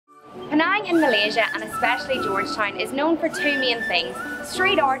Penang in Malaysia, and especially Georgetown, is known for two main things: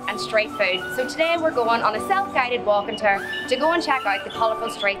 street art and street food. So today we're going on a self-guided walking tour to go and check out the colourful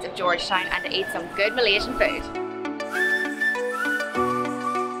streets of Georgetown and to eat some good Malaysian food.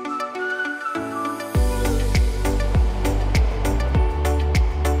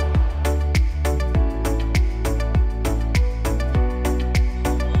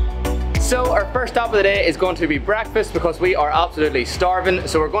 So our first stop of the day is going to be breakfast because we are absolutely starving.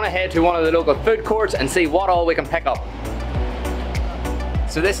 So we're going to head to one of the local food courts and see what all we can pick up.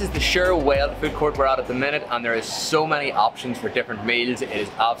 So this is the Sure Whale food court we're at the minute, and there is so many options for different meals. It is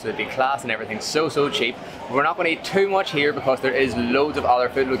absolutely class and everything's so cheap. But we're not going to eat too much here because there is loads of other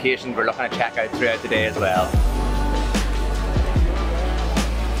food locations we're looking to check out throughout the day as well.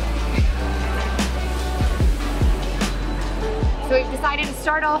 So we've decided to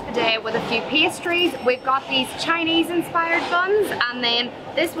start off the day with a few pastries. We've got these Chinese inspired buns, and then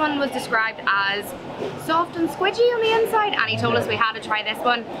this one was described as soft and squidgy on the inside, and he told us we had to try this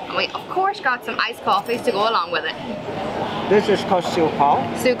one, and we of course got some iced coffees to go along with it. This is called siu pao.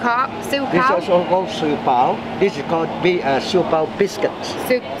 Siu pao. This is also called siu pao. This is called siu pao biscuits.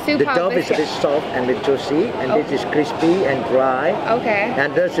 The dough is a bit soft and a bit juicy, and this is crispy and dry. Okay.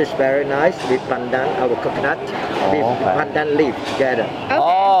 And this is very nice with pandan, our coconut, with pandan leaf together. Okay.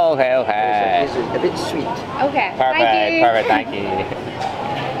 Oh, okay. So this is a bit sweet. Okay. Perfect, thank you.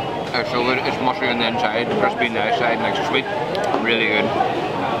 It's so good, it's mushy on the inside, crispy on the outside, and extra sweet. Really good.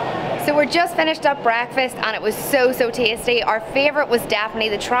 So we're just finished up breakfast and it was so tasty. Our favourite was definitely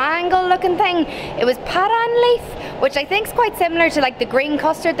the triangle looking thing. It was pandan leaf, which I think is quite similar to like the green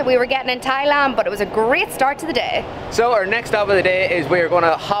custard that we were getting in Thailand, but it was a great start to the day. So our next stop of the day is we're going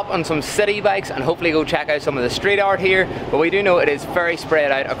to hop on some city bikes and hopefully go check out some of the street art here, but we do know it is very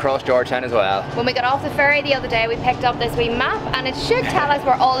spread out across Georgetown as well. When we got off the ferry the other day, we picked up this wee map and it should tell us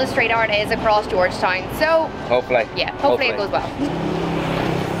where all the street art is across Georgetown. So hopefully. Yeah, hopefully it goes well.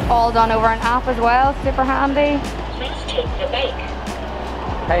 All done over an app as well, super handy. Please take the bike.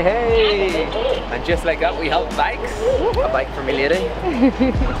 Hey! And just like that we have bikes. A bike for me lady.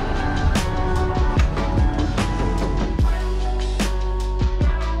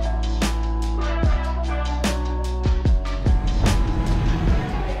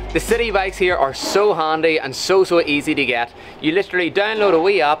 The city bikes here are so handy and so easy to get. You literally download a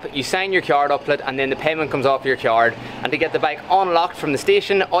wee app, you sign your card up to it, and then the payment comes off your card. And to get the bike unlocked from the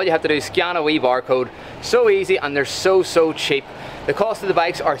station, all you have to do is scan a wee barcode. So easy, and they're so cheap. The cost of the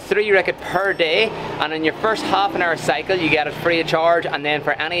bikes are 3 ringgit per day, and in your first half an hour cycle you get it free of charge, and then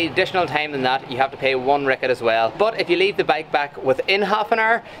for any additional time than that you have to pay 1 ringgit as well. But if you leave the bike back within half an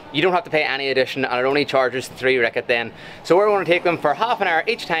hour, you don't have to pay any addition, and it only charges 3 ringgit then. So we're going to take them for half an hour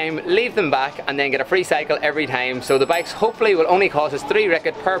each time, leave them back, and then get a free cycle every time. So the bikes hopefully will only cost us 3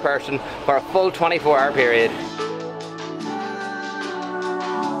 ringgit per person for a full 24-hour period.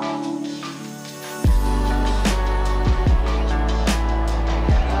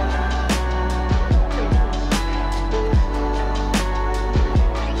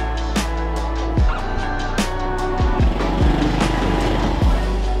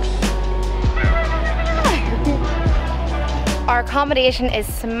 Our accommodation is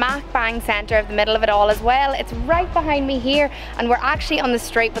smack bang centre of the middle of it all as well. It's right behind me here, and we're actually on the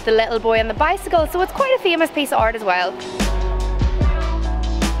street with the little boy on the bicycle, so it's quite a famous piece of art as well.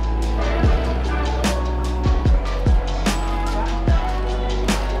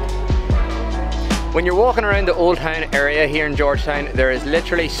 When you're walking around the Old Town area here in Georgetown, there is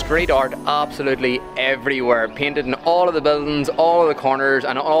literally street art absolutely everywhere, painted in all of the buildings, all of the corners,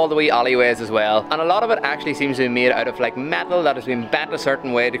 and all the wee alleyways as well. And a lot of it actually seems to be made out of like metal that has been bent a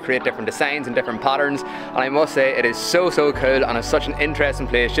certain way to create different designs and different patterns. And I must say it is so cool, and it's such an interesting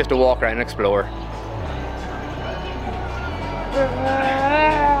place just to walk around and explore.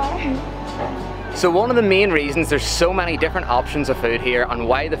 So one of the main reasons there's so many different options of food here and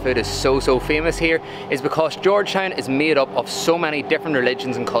why the food is so famous here is because Georgetown is made up of so many different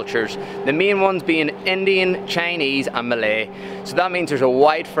religions and cultures. The main ones being Indian, Chinese and Malay. So that means there's a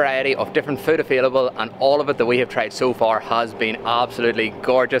wide variety of different food available, and all of it that we have tried so far has been absolutely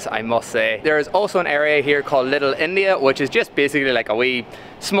gorgeous, I must say. There is also an area here called Little India, which is just basically like a wee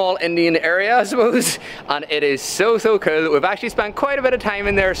small Indian area, I suppose, and it is so cool. We've actually spent quite a bit of time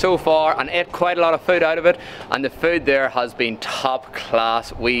in there so far and ate quite a lot of food out of it, and the food there has been top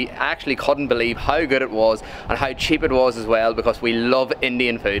class. We actually couldn't believe how good it was and how cheap it was as well, because we love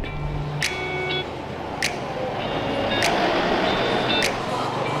Indian food.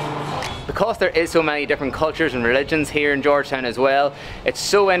 because there is so many different cultures and religions here in Georgetown as well, it's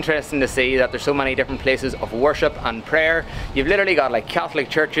so interesting to see that there's so many different places of worship and prayer. You've literally got like Catholic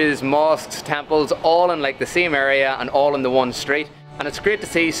churches, mosques, temples, all in like the same area and all in the one street. And it's great to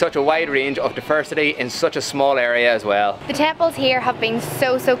see such a wide range of diversity in such a small area as well. The temples here have been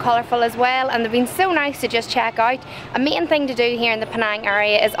so colourful as well, and they've been so nice to just check out. A main thing to do here in the Penang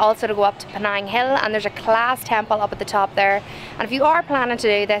area is also to go up to Penang Hill, and there's a class temple up at the top there. And if you are planning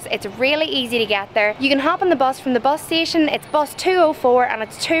to do this, it's really easy to get there. You can hop on the bus from the bus station. It's bus 204 and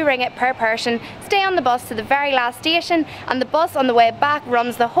it's 2 ringgit per person. Stay on the bus to the very last station, and the bus on the way back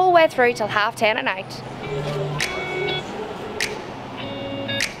runs the whole way through till 10:30 at night.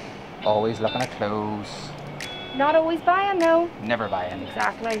 Always looking at clothes. Not always buying, no. Never buying.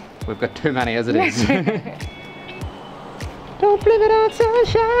 Exactly. We've got too many as it is. Don't blame it on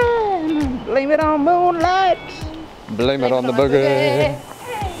sunshine, blame it on moonlight, blame it on the boogie.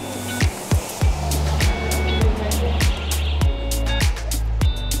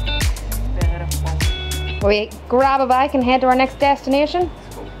 We grab a bike and head to our next destination.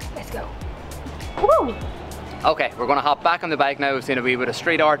 Let's go. Woo! Okay, we're gonna hop back on the bike now. We've seen a wee bit of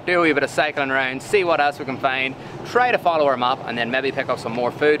street art, do a wee bit of cycling around, see what else we can find, try to follow our map, and then maybe pick up some more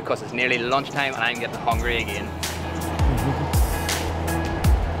food because it's nearly lunchtime and I'm getting hungry again.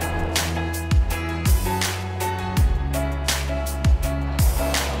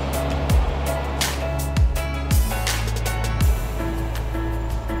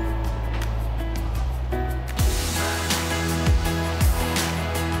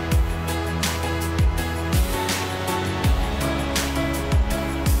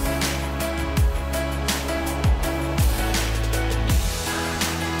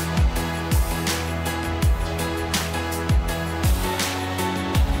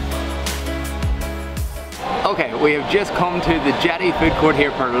 Okay, we have just come to the Jetty food court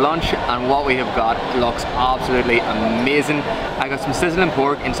here for lunch, and what we have got looks absolutely amazing. I got some sizzling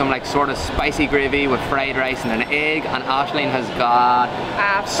pork in some like sort of spicy gravy with fried rice and an egg, and Aisling has got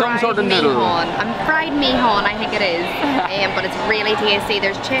some sort of noodle. Fried mihon, I think it is, but it's really tasty.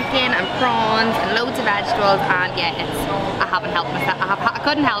 There's chicken and prawns and loads of vegetables, and yeah, I haven't helped myself. I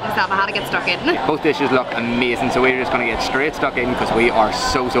couldn't help myself. I had to get stuck in. Both dishes look amazing, so we're just going to get straight stuck in because we are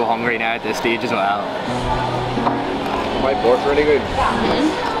so hungry now at this stage as well. My pork's really good.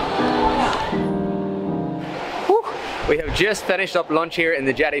 We have just finished up lunch here in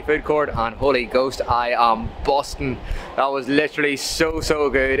the Jetty food court, and holy ghost, I am busting. That was literally so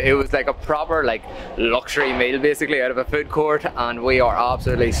good. It was like a proper like luxury meal basically out of a food court, and we are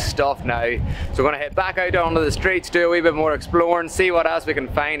absolutely stuffed now. So we're gonna head back out onto the streets, do a wee bit more exploring, see what else we can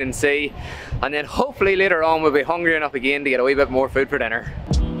find and see, and then hopefully later on we'll be hungry enough again to get a wee bit more food for dinner.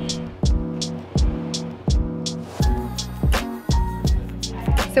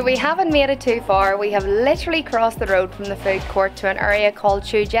 So we haven't made it too far. We have literally crossed the road from the food court to an area called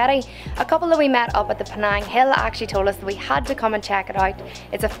Chu Jetty. A couple that we met up at the Penang Hill actually told us that we had to come and check it out.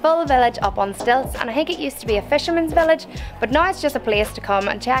 It's a full village up on stilts, and I think it used to be a fisherman's village, but now it's just a place to come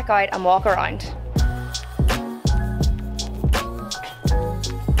and check out and walk around.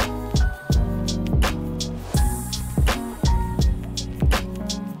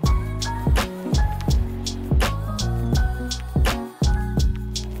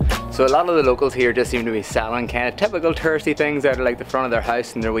 So a lot of the locals here just seem to be selling kind of typical touristy things out of like the front of their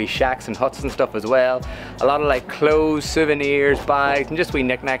house and their wee shacks and huts and stuff as well. A lot of like clothes, souvenirs, bags, and just wee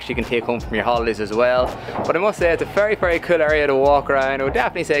knickknacks you can take home from your holidays as well. But I must say it's a very cool area to walk around. I would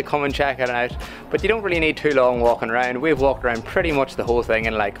definitely say come and check it out, but you don't really need too long walking around. We've walked around pretty much the whole thing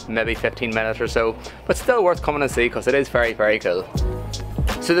in like maybe 15 minutes or so, but still worth coming and see because it is very cool.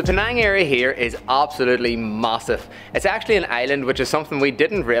 So the Penang area here is absolutely massive. It's actually an island, which is something we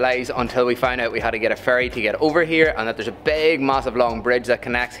didn't realise until we found out we had to get a ferry to get over here, and that there's a big massive long bridge that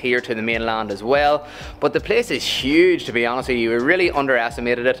connects here to the mainland as well. But the place is huge, to be honest with you. We really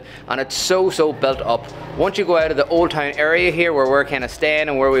underestimated it, and it's so built up. Once you go out of the old town area here where we're kind of staying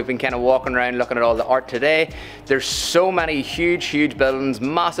and where we've been kind of walking around looking at all the art today, there's so many huge buildings,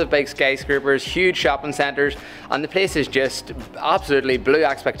 massive big skyscrapers, huge shopping centres, and the place is just absolutely blew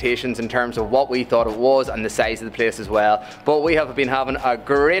expectations in terms of what we thought it was and the size of the place as well. But we have been having a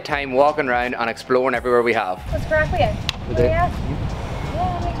great time walking around and exploring everywhere we have. What's crack with you? Yeah,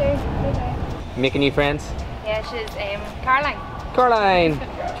 me too. Making new friends? Yeah, she's Caroline.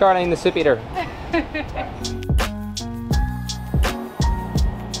 Caroline the soup eater.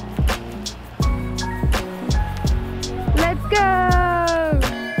 Let's go!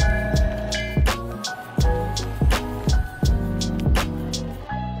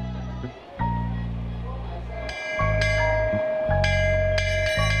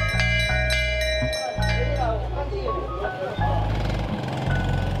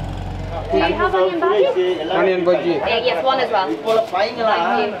 have onion bhaji? Onion bhaji. Yes, one as well. Thank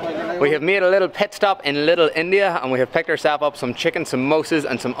you. We have made a little pit stop in Little India and we have picked ourselves up some chicken samosas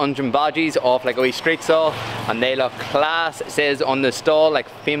and some onion bhajis off like a wee street stall, and they look class. It says on the stall like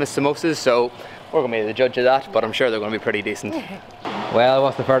famous samosas, so we're going to be the judge of that, but I'm sure they're going to be pretty decent. Well,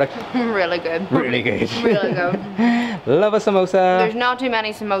 what's the verdict? Really good. Really good. Really good. Love a samosa. There's not too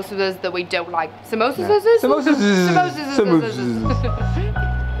many samosas that we don't like. Samosas? Samosas. Samosas.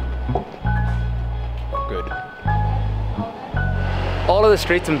 Good. All of the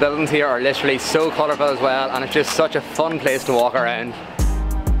streets and buildings here are literally so colourful as well, and it's just such a fun place to walk around.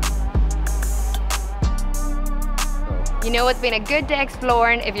 You know, it's been a good day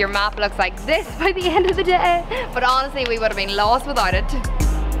exploring if your map looks like this by the end of the day, but honestly we would have been lost without it.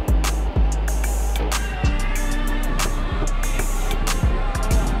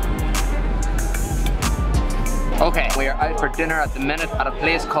 Okay, we are out for dinner at the minute at a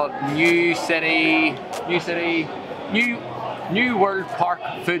place called New World Park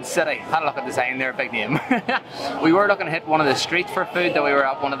Food City. Had a look at the sign there, big name. We were looking to hit one of the streets for food that we were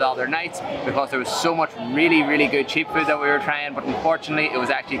at one of the other nights because there was so much really good cheap food that we were trying, but unfortunately it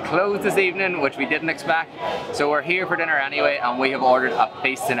was actually closed this evening, which we didn't expect. So we're here for dinner anyway, and we have ordered a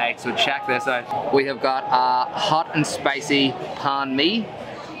feast tonight, so check this out. We have got a hot and spicy pan mee,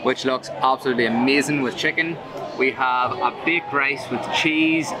 which looks absolutely amazing with chicken. We have a baked rice with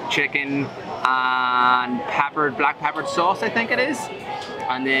cheese, chicken, and black peppered sauce, I think it is.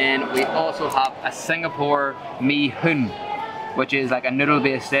 And then we also have a Singapore mee hoon, which is like a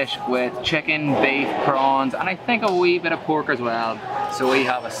noodle-based dish with chicken, beef, prawns, and I think a wee bit of pork as well. So we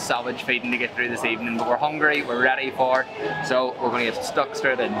have a savage feeding to get through this evening, but we're hungry, we're ready for it, so we're gonna get stuck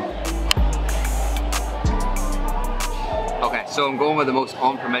straight in. Okay, so I'm going with the most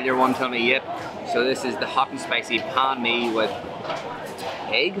unfamiliar one to me yet. So this is the hot and spicy pan mee with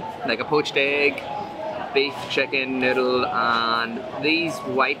egg, like a poached egg, beef, chicken, noodle, and these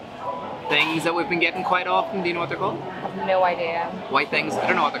white things that we've been getting quite often. Do you know what they're called? I have no idea. White things, I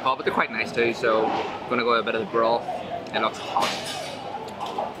don't know what they're called, but they're quite nice too. So I'm gonna go with a bit of the broth. It looks hot.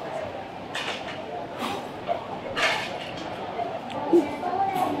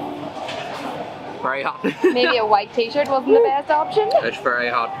 Very hot. Maybe a white t-shirt wasn't the best option. It's very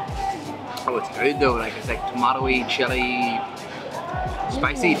hot. Oh, it's good though. Like it's like tomatoey, chili,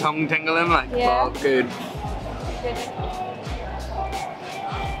 spicy, tongue tingling. Like, yeah. Oh, good.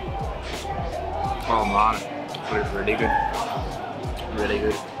 Oh man, it's really good. Really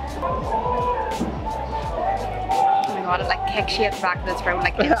good. Oh my god, it like kicks you at the back of the throat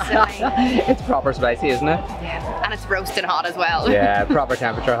like instantly. It's proper spicy, isn't it? Yeah, and it's roasting hot as well. Yeah, proper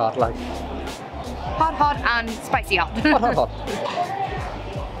temperature hot, like. Hot and spicy hot. Hot.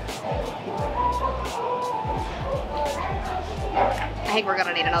 I think we're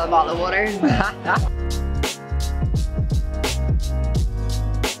gonna need another bottle of water.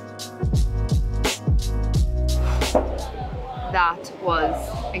 That was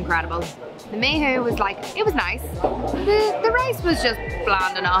incredible. The mehu was like, it was nice. The rice was just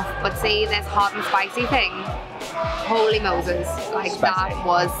bland enough, but see this hot and spicy thing, holy Moses, like spicy. That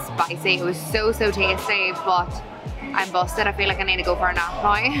was spicy. It was so tasty, but I'm busted. I feel like I need to go for a nap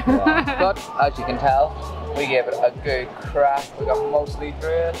now. Yeah. But as you can tell, we gave it a good crack. We got mostly through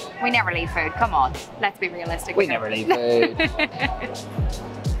it. We never leave food, come on. Let's be realistic. We never leave food.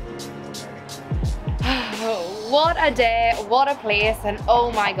 What a day, what a place, and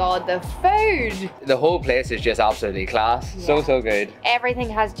oh my god, the food! The whole place is just absolutely class. Yeah. So good. Everything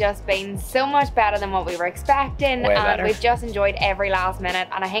has just been so much better than what we were expecting, Way and better. We've just enjoyed every last minute,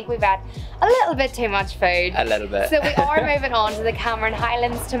 and I think we've had a little bit too much food. A little bit. So we are moving on to the Cameron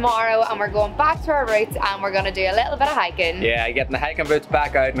Highlands tomorrow, and we're going back to our roots, and we're going to do a little bit of hiking. Yeah, getting the hiking boots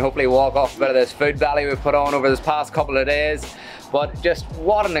back out and hopefully walk off a bit of this food valley we've put on over this past couple of days. But just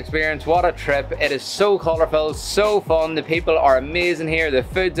what an experience, what a trip. It is so colourful, so fun. The people are amazing here, the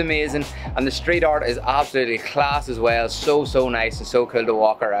food's amazing, and the street art is absolutely class as well. So nice and so cool to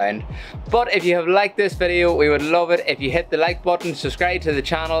walk around. But if you have liked this video, we would love it if you hit the like button, subscribe to the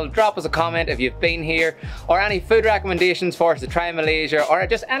channel, drop us a comment if you've been here, or any food recommendations for us to try in Malaysia, or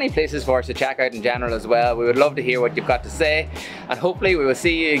just any places for us to check out in general as well. We would love to hear what you've got to say, and hopefully we will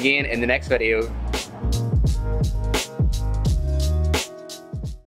see you again in the next video.